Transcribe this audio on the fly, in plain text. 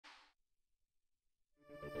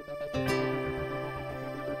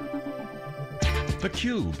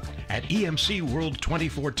theCUBE at EMC World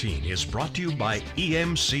 2014 is brought to you by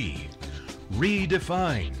EMC.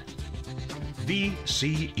 Redefine.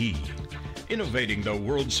 VCE. Innovating the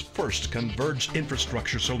world's first converged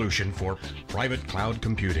infrastructure solution for private cloud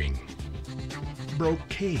computing.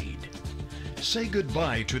 Brocade. Say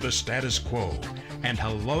goodbye to the status quo and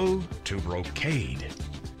hello to Brocade.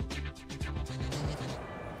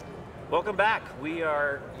 Welcome back. We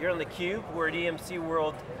are here on theCUBE. We're at EMC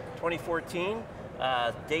World 2014,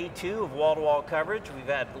 day 2 of wall-to-wall coverage. We've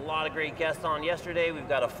had a lot of great guests on yesterday. We've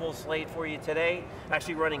got a full slate for you today.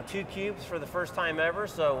 Actually running 2 CUBEs for the first time ever,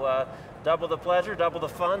 so double the pleasure, double the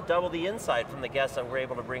fun, double the insight from the guests that we're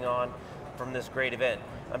able to bring on from this great event.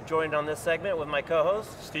 I'm joined on this segment with my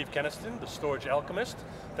co-host, Steve Kenniston, the storage alchemist.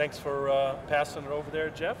 Thanks for passing it over there,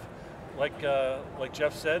 Jeff. Like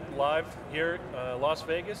Jeff said, live here, Las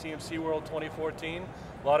Vegas, EMC World 2014.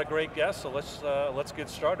 A lot of great guests, so let's get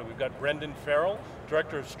started. We've got Brendan Farrell,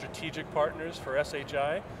 Director of Strategic Partners for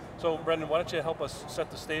SHI. So Brendan, why don't you help us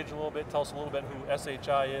set the stage a little bit, tell us a little bit who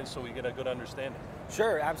SHI is so we get a good understanding.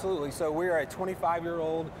 Sure, absolutely. So we're a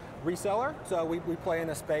 25-year-old reseller, so we play in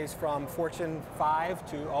the space from Fortune 5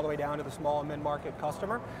 to all the way down to the small and mid-market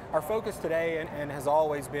customer. Our focus today and has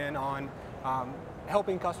always been on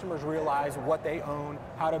helping customers realize what they own,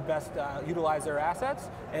 how to best utilize their assets,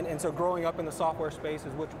 and so growing up in the software space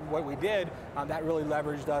is what we did. That really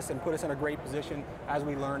leveraged us and put us in a great position as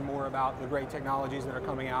we learn more about the great technologies that are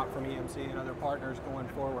coming out from EMC and other partners going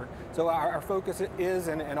forward. So our focus is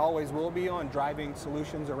and always will be on driving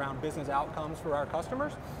solutions around business outcomes for our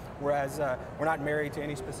customers, whereas we're not married to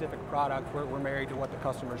any specific product, we're married to what the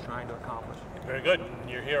customer is trying to accomplish. Very good.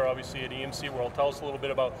 You're here obviously at EMC World. Tell us a little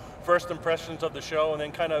bit about first impressions of the show and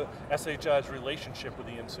then kind of SHI's relationship with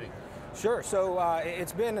EMC. Sure, so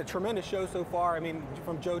it's been a tremendous show so far. I mean,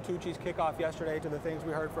 from Joe Tucci's kickoff yesterday to the things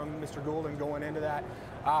we heard from Mr. Goulden going into that.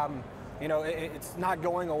 You know, it's not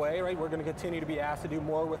going away, right? We're going to continue to be asked to do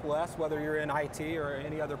more with less, whether you're in IT or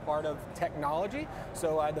any other part of technology.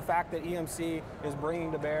 So the fact that EMC is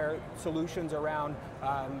bringing to bear solutions around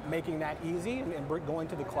making that easy and going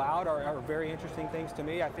to the cloud are very interesting things to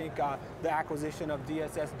me. I think the acquisition of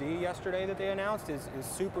DSSD yesterday that they announced is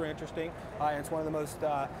super interesting. And it's one of the most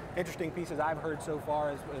interesting pieces I've heard so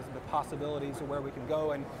far is the possibilities of where we can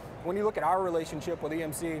go. And when you look at our relationship with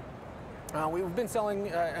EMC, we've been selling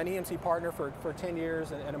an EMC partner for 10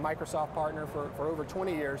 years and a Microsoft partner for over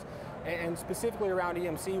 20 years. And specifically around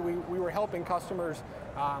EMC, we were helping customers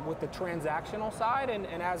with the transactional side, and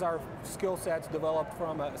as our skill sets developed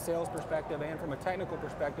from a sales perspective and from a technical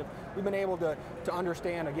perspective, we've been able to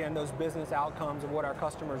understand, again, those business outcomes of what our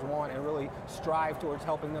customers want and really strive towards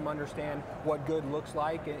helping them understand what good looks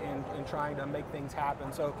like and trying to make things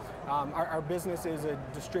happen. So our business is a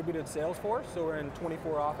distributed sales force, so we're in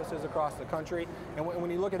 24 offices across the country, and when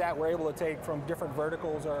you look at that, we're able to take from different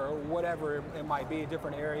verticals or whatever it might be,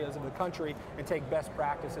 different areas of the country, and take best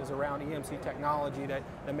practices around EMC technology that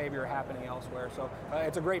maybe are happening elsewhere. So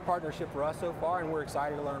it's a great partnership for us so far, and we're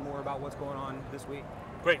excited to learn more about what's going on this week.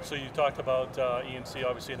 Great, so you talked about EMC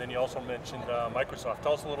obviously, and then you also mentioned Microsoft.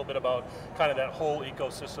 Tell us a little bit about kind of that whole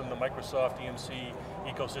ecosystem, the Microsoft EMC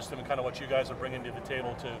ecosystem, and kind of what you guys are bringing to the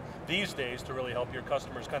table these days to really help your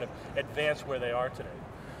customers kind of advance where they are today.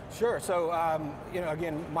 Sure, so you know,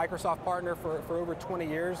 again, Microsoft partner for over 20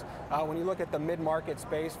 years. When you look at the mid-market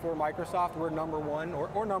space for Microsoft, we're number 1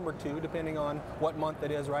 or number 2, depending on what month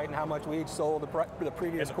it is, right, and how much we each sold the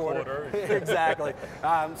previous quarter. Exactly.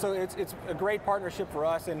 So it's a great partnership for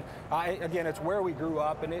us, and again, it's where we grew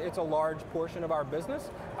up, and it's a large portion of our business.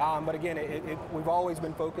 But again, we've always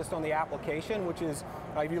been focused on the application, which is,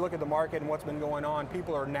 if you look at the market and what's been going on,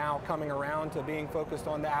 people are now coming around to being focused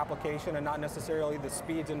on the application and not necessarily the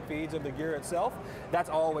speeds and feeds of the gear itself. That's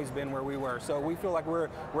always been where we were. So we feel like we're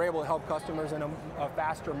able to help customers in a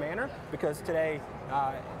faster manner, because today,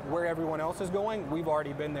 where everyone else is going, we've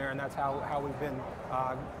already been there, and that's how we've been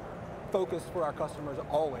focused for our customers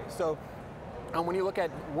always. So when you look at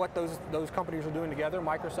what those companies are doing together,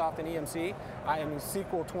 Microsoft and EMC, I mean,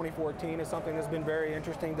 SQL 2014 is something that's been very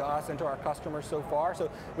interesting to us and to our customers so far. So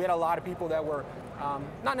we had a lot of people that were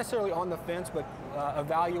not necessarily on the fence, but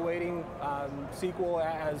evaluating SQL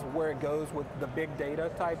as where it goes with the big data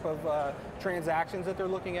type of transactions that they're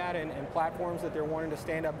looking at and platforms that they're wanting to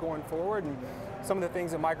stand up going forward. And some of the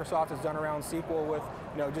things that Microsoft has done around SQL with,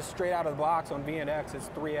 you know, just straight out of the box on VNX, it's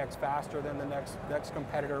 3x faster than the next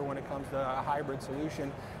competitor when it comes to a hybrid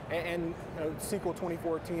solution. And you know, SQL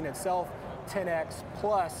 2014 itself, 10x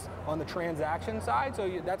plus on the transaction side, so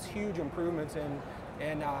that's huge improvements in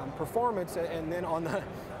performance. And then on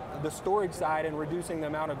the storage side and reducing the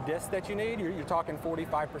amount of disks that you need, you're talking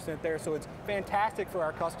 45% there. So it's fantastic for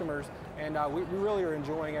our customers, and we really are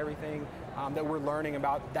enjoying everything that we're learning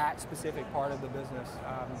about that specific part of the business.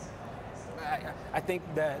 I think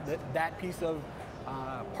that piece of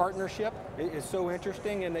partnership is so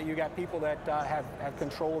interesting, in that you got people that have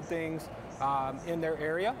controlled things in their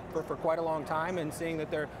area for quite a long time, and seeing that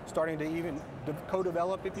they're starting to even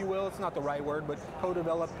co-develop, if you will. It's not the right word, but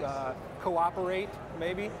co-develop, cooperate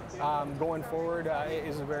maybe, going forward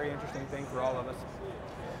is a very interesting thing for all of us.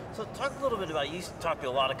 So talk a little bit about, you talk to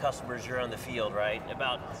a lot of customers, you're on the field, right?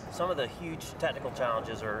 About some of the huge technical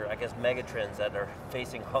challenges, or I guess mega trends that are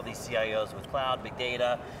facing all these CIOs with cloud, big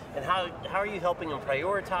data, and how are you helping them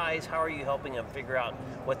prioritize? How are you helping them figure out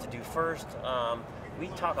what to do first? We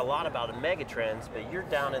talk a lot about mega trends, but you're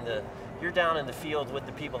down in the field with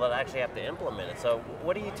the people that actually have to implement it. So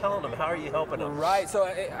what are you telling them? How are you helping them? Right, so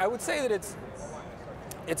I would say that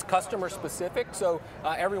it's customer specific, so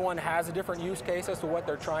everyone has a different use case as to what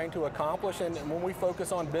they're trying to accomplish, and when we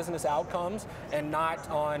focus on business outcomes and not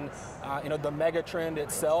on the mega trend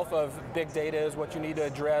itself of big data is what you need to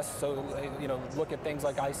address, so look at things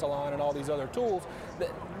like Isilon and all these other tools,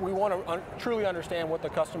 we want to truly understand what the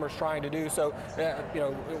customer's trying to do. So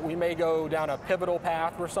we may go down a pivotal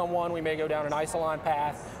path for someone, we may go down an Isilon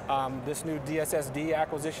path. This new DSSD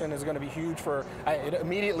acquisition is going to be huge for, it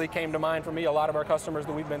immediately came to mind for me, a lot of our customers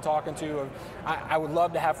that we've been talking to, I would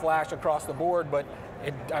love to have flash across the board, but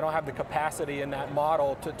I don't have the capacity in that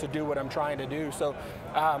model to do what I'm trying to do. So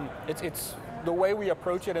it's the way we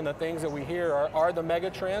approach it, and the things that we hear are the mega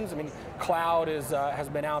trends. I mean, cloud has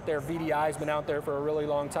been out there, VDI has been out there for a really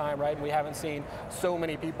long time, right? And we haven't seen so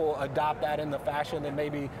many people adopt that in the fashion that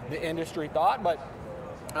maybe the industry thought, but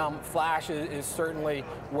flash is certainly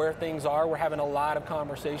where things are. We're having a lot of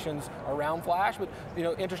conversations around flash, but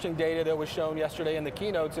interesting data that was shown yesterday in the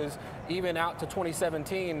keynotes is even out to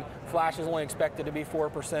 2017, flash is only expected to be 4%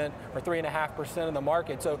 or 3.5% of the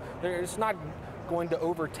market. So it's not going to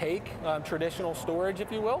overtake traditional storage, if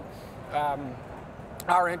you will.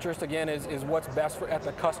 Our interest, again, is what's best at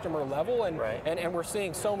the customer level, and, right. and we're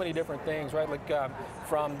seeing so many different things, right? Like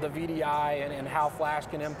from the VDI and how flash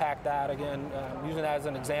can impact that, again, using that as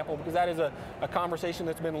an example, because that is a conversation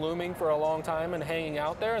that's been looming for a long time and hanging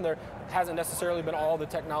out there, and there hasn't necessarily been all the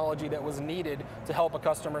technology that was needed to help a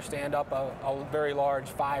customer stand up a very large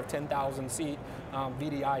 5,000-10,000 seat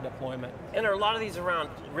VDI deployment. And are a lot of these around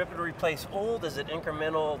rip and replace old? Is it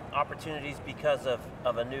incremental opportunities because of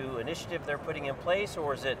a new initiative they're putting in place,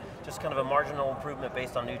 or is it just kind of a marginal improvement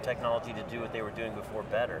based on new technology to do what they were doing before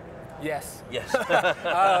better? Yes. Yes.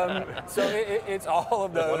 So it's all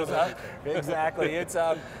of those. Exactly.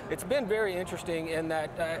 It's been very interesting in that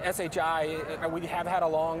SHI, we have had a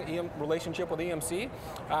long relationship with EMC,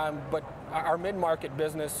 but our mid-market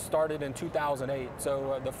business started in 2008.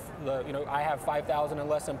 So I have 5,000 and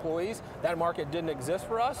less employees. That market didn't exist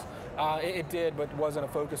for us. It did, but wasn't a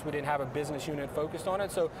focus. We didn't have a business unit focused on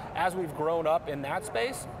it. So as we've grown up in that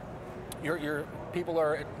space, your people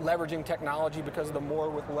are leveraging technology because of the more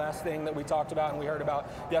with less thing that we talked about and we heard about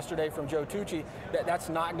yesterday from Joe Tucci. That's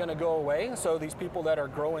not going to go away. So these people that are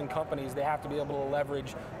growing companies, they have to be able to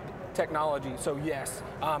leverage technology. So yes.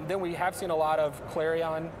 Then we have seen a lot of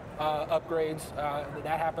Clarion upgrades.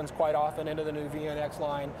 That happens quite often into the new VNX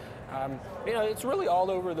line. It's really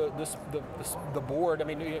all over the board. I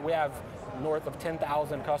mean, we have north of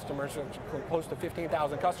 10,000 customers, close to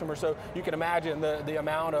 15,000 customers. So you can imagine the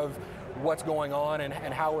amount of what's going on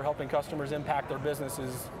and how we're helping customers impact their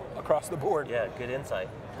businesses across the board. Yeah, good insight.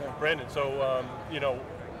 Yeah. Brandon, so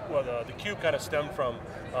the CUBE kind of stemmed from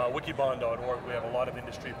wikibon.org. We have a lot of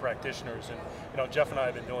industry practitioners, and Jeff and I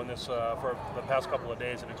have been doing this for the past couple of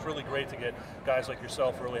days, and it's really great to get guys like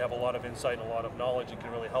yourself who really have a lot of insight and a lot of knowledge and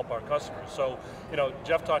can really help our customers. So,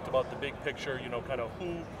 Jeff talked about the big picture, kind of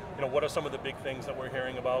who, what are some of the big things that we're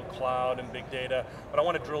hearing about, cloud and big data, but I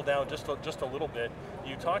want to drill down just a little bit.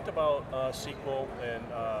 You talked about SQL and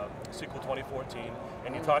SQL 2014,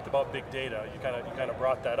 and you talked about big data. You kind of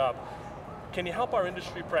brought that up. Can you help our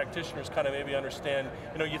industry practitioners kind of maybe understand,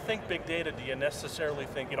 you think big data, do you necessarily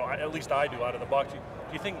think, at least I do out of the box, do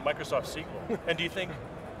you think Microsoft SQL? And do you think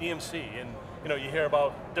EMC? And you hear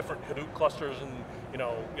about different Hadoop clusters and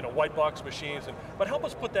white box machines, but help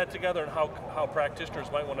us put that together and how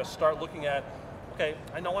practitioners might want to start looking at, okay,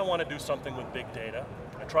 I know I want to do something with big data.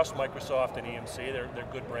 I trust Microsoft and EMC, they're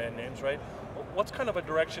good brand names, right? What's kind of a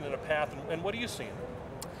direction and a path, and what are you seeing?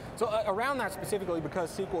 So around that specifically,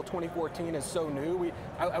 because SQL 2014 is so new,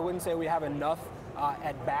 I wouldn't say we have enough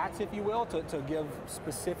at bats, if you will, to give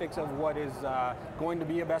specifics of what is going to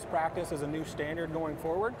be a best practice as a new standard going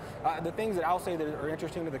forward. The things that I'll say that are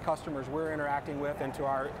interesting to the customers we're interacting with and to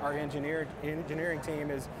our engineering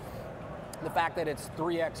team is the fact that it's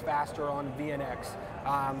 3x faster on VNX,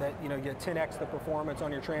 that you get 10x the performance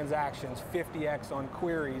on your transactions, 50x on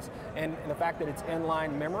queries, and the fact that it's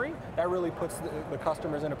inline memory, that really puts the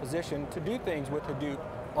customers in a position to do things with Hadoop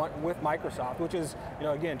with Microsoft, which is,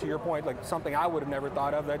 again, to your point, like something I would have never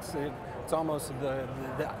thought of. It's almost the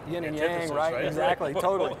yin and yang, right? Exactly,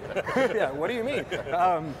 totally. Yeah, what do you mean?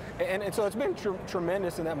 And so it's been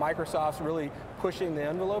tremendous in that Microsoft's really pushing the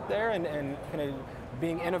envelope there and kind of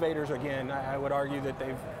being innovators again. I would argue that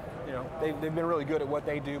they've been really good at what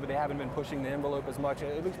they do, but they haven't been pushing the envelope as much,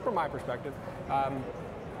 at least from my perspective.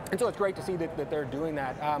 And so it's great to see that they're doing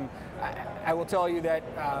that. I will tell you that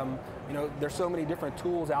there's so many different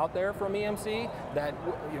tools out there from EMC that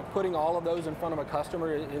putting all of those in front of a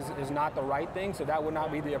customer is not the right thing, so that would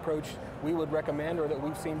not be the approach we would recommend or that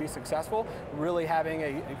we've seen be successful. Really having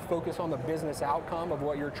a focus on the business outcome of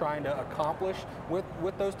what you're trying to accomplish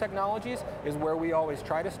with those technologies is where we always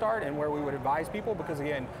try to start and where we would advise people, because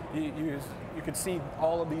again, you could see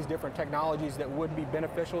all of these different technologies that would be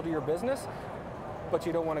beneficial to your business, but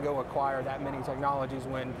you don't want to go acquire that many technologies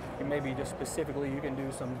when maybe just specifically you can do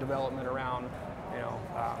some development around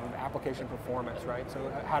application performance, right? So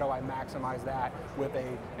how do I maximize that with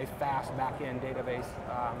a fast back-end database,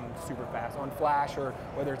 super fast on Flash, or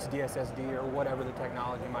whether it's DSSD or whatever the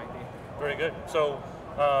technology might be. Very good. So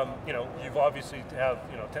you've obviously have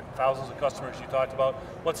thousands of customers you talked about.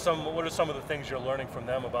 What are some of the things you're learning from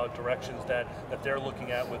them about directions that they're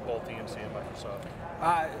looking at with both EMC and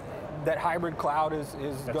Microsoft? That hybrid cloud is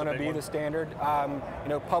going to be the standard.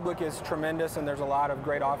 Public is tremendous, and there's a lot of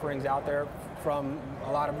great offerings out there from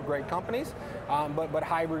a lot of great companies, but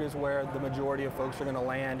hybrid is where the majority of folks are going to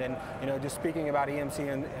land. And just speaking about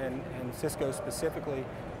EMC and Cisco specifically,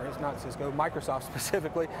 or it's not Cisco, Microsoft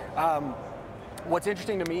specifically, what's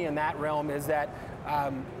interesting to me in that realm is that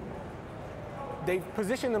they've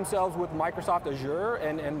positioned themselves with Microsoft Azure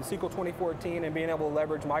and SQL 2014 and being able to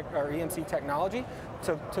leverage EMC technology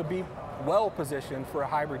to be well positioned for a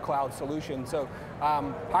hybrid cloud solution. So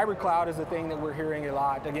hybrid cloud is the thing that we're hearing a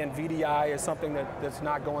lot. Again, VDI is something that's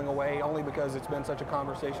not going away, only because it's been such a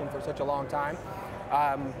conversation for such a long time.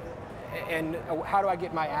 And how do I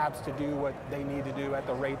get my apps to do what they need to do at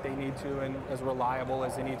the rate they need to and as reliable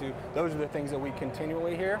as they need to? Those are the things that we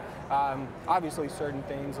continually hear. Obviously certain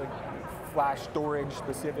things like flash storage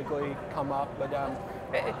specifically come up, but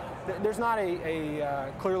there's not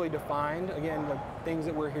a clearly defined, again, the things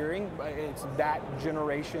that we're hearing. It's that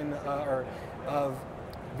generation of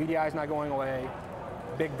VDI is not going away.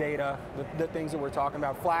 Big data, the things that we're talking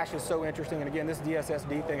about. Flash is so interesting, and again, this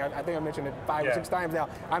DSSD thing, I think I mentioned it 5 or 6 times now.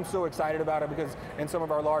 I'm so excited about it because in some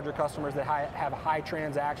of our larger customers that have high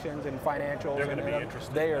transactions and financials, they're going to be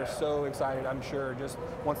interested. They are so excited, I'm sure, just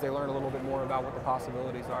once they learn a little bit more about what the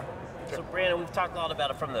possibilities are. So Brandon, we've talked a lot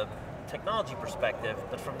about it from the technology perspective,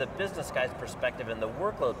 but from the business guy's perspective and the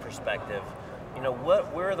workload perspective,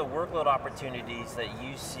 where are the workload opportunities that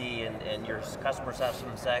you see and your customers have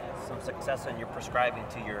some success in you're prescribing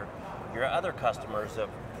to your other customers of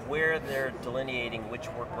where they're delineating which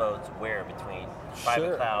workloads where between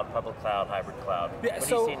private cloud, public cloud, hybrid cloud? Yeah,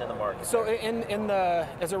 what are you seeing in the market? So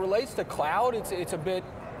as it relates to cloud, it's a bit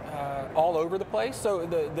all over the place. So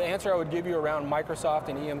the answer I would give you around Microsoft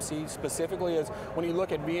and EMC specifically is when you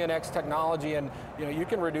look at VNX technology, and you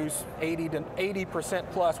can reduce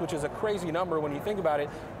 80% plus, which is a crazy number when you think about it,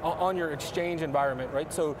 on your Exchange environment,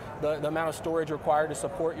 right? So the amount of storage required to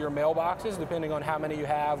support your mailboxes, depending on how many you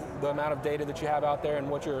have, the amount of data that you have out there, and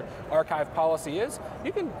what your archive policy is,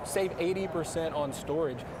 you can save 80% on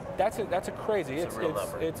storage. That's a crazy.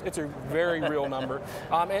 It's a very real number,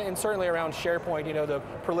 and certainly around SharePoint, the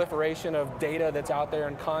proliferation of data that's out there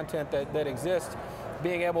and content that exists,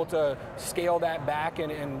 being able to scale that back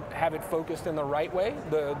and have it focused in the right way,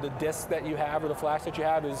 the disk that you have or the flash that you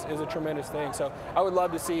have is a tremendous thing. So I would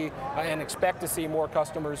love to see and expect to see more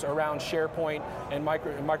customers around SharePoint and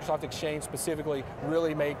Microsoft Exchange specifically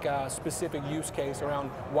really make a specific use case around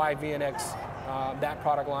why VNX, that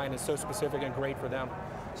product line, is so specific and great for them.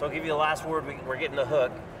 So I'll give you the last word, we're getting the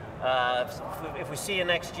hook. If we see you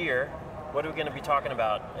next year, What are we going to be talking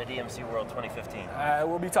about at EMC World 2015?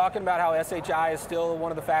 We'll be talking about how SHI is still one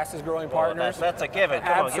of the fastest growing partners. That's a given.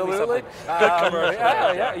 Come Absolutely. on, give me something. Good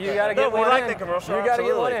commercial. Yeah, you got to get one in. We like the commercial. You got to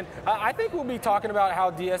get one in. I think we'll be talking about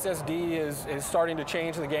how DSSD is starting to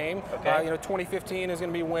change the game. Okay. 2015 is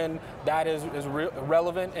going to be when that is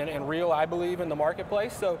relevant and real, I believe, in the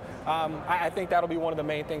marketplace. So I think that'll be one of the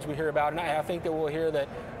main things we hear about, and I think that we'll hear that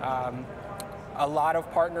a lot of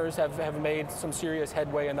partners have made some serious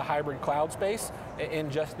headway in the hybrid cloud space in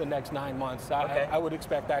just the next 9 months. Okay. I would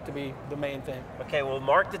expect that to be the main thing. Okay, we'll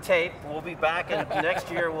mark the tape. We'll be back, and next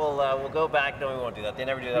year we'll go back. No, we won't do that. They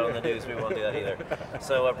never do that on the news. We won't do that either.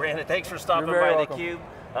 So, Brandon, thanks for stopping by theCUBE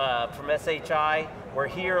from SHI. We're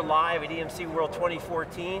here live at EMC World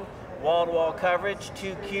 2014. Wall-to-wall coverage,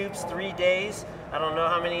 2 CUBEs, 3 days. I don't know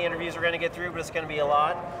how many interviews we're going to get through, but it's going to be a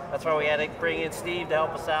lot. That's why we had to bring in Steve to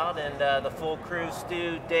help us out, and the full crew,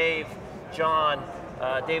 Stu, Dave, John,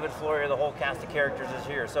 David Floyer, the whole cast of characters is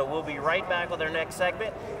here. So we'll be right back with our next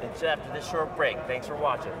segment after this short break. Thanks for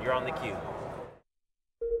watching. You're on theCUBE.